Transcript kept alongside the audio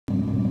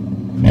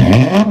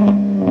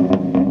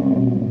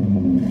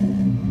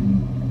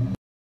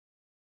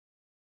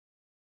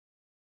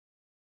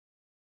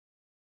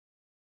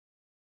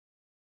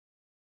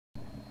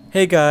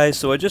Hey guys,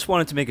 so I just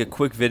wanted to make a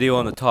quick video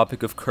on the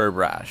topic of curb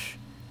rash.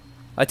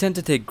 I tend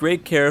to take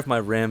great care of my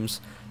rims.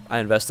 I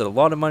invested a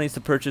lot of money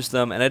to purchase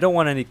them and I don't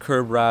want any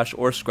curb rash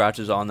or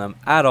scratches on them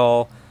at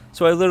all,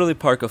 so I literally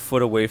park a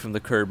foot away from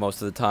the curb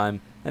most of the time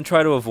and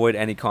try to avoid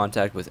any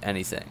contact with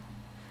anything.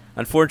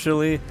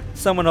 Unfortunately,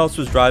 someone else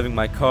was driving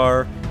my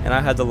car and I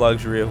had the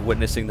luxury of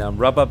witnessing them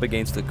rub up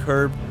against the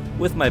curb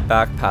with my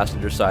back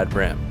passenger side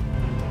rim.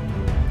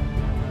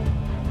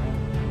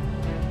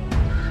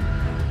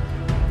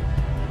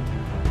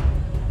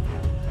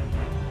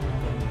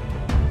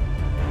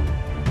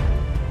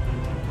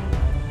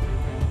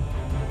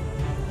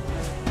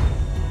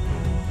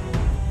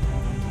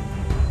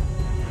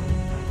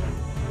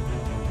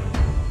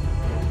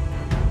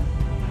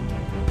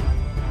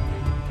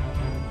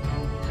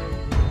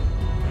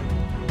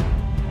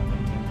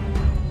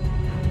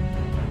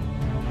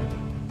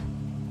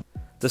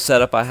 The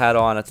setup I had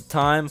on at the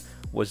time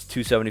was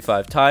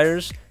 275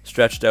 tires,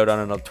 stretched out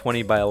on a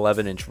 20 by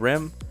 11 inch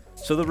rim,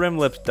 so the rim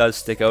lip does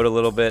stick out a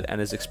little bit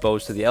and is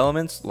exposed to the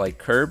elements like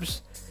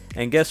curbs.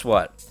 And guess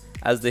what?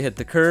 As they hit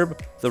the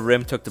curb, the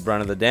rim took the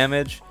brunt of the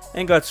damage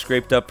and got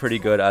scraped up pretty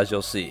good, as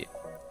you'll see.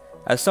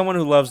 As someone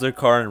who loves their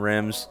car and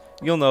rims,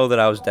 you'll know that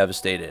I was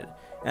devastated,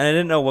 and I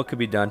didn't know what could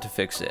be done to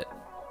fix it.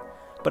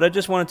 But I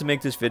just wanted to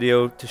make this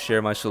video to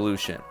share my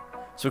solution.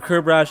 So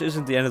curb rash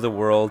isn't the end of the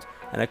world,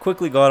 and I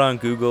quickly got on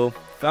Google,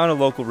 found a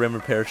local rim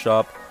repair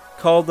shop,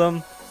 called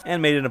them,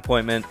 and made an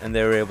appointment, and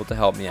they were able to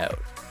help me out.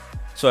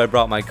 So I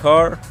brought my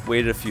car,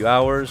 waited a few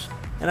hours,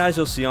 and as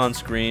you'll see on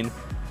screen,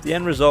 the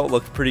end result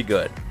looked pretty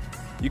good.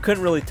 You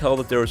couldn't really tell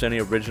that there was any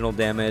original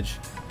damage,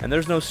 and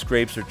there's no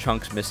scrapes or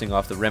chunks missing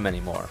off the rim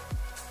anymore.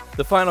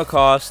 The final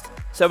cost,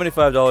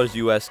 $75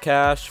 US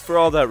cash for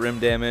all that rim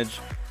damage,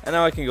 and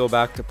now I can go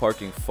back to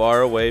parking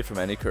far away from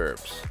any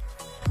curbs.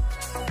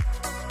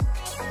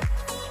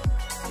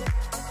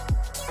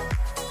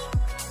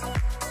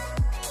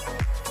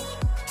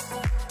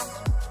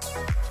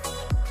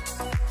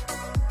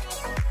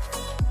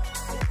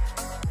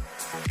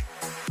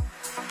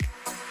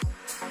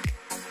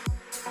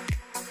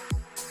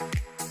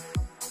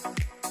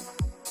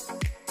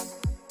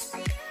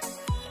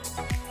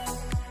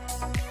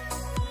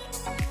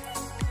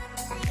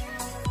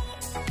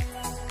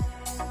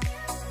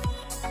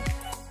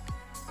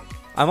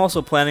 I'm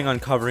also planning on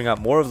covering up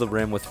more of the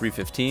rim with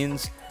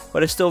 315s,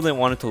 but I still didn't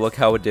want it to look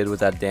how it did with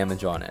that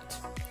damage on it.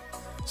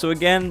 So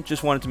again,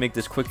 just wanted to make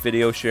this quick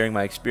video sharing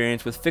my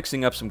experience with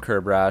fixing up some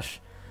curb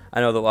rash. I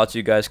know that lots of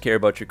you guys care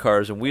about your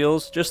cars and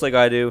wheels, just like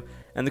I do,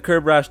 and the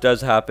curb rash does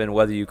happen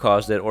whether you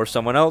caused it or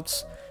someone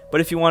else, but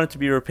if you want it to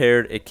be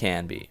repaired, it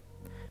can be.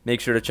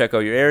 Make sure to check out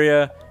your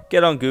area,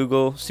 get on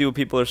Google, see what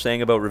people are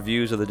saying about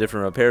reviews of the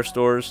different repair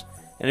stores,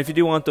 and if you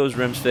do want those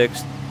rims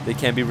fixed, they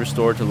can be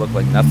restored to look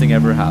like nothing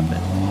ever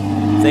happened.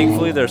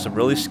 Thankfully, there are some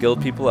really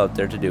skilled people out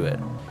there to do it.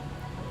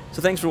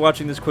 So thanks for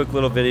watching this quick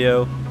little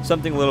video,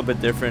 something a little bit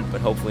different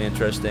but hopefully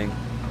interesting.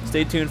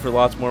 Stay tuned for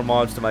lots more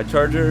mods to my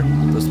Charger,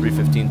 those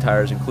 315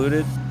 tires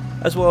included,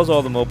 as well as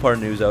all the Mopar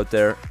news out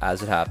there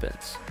as it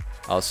happens.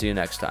 I'll see you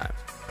next time.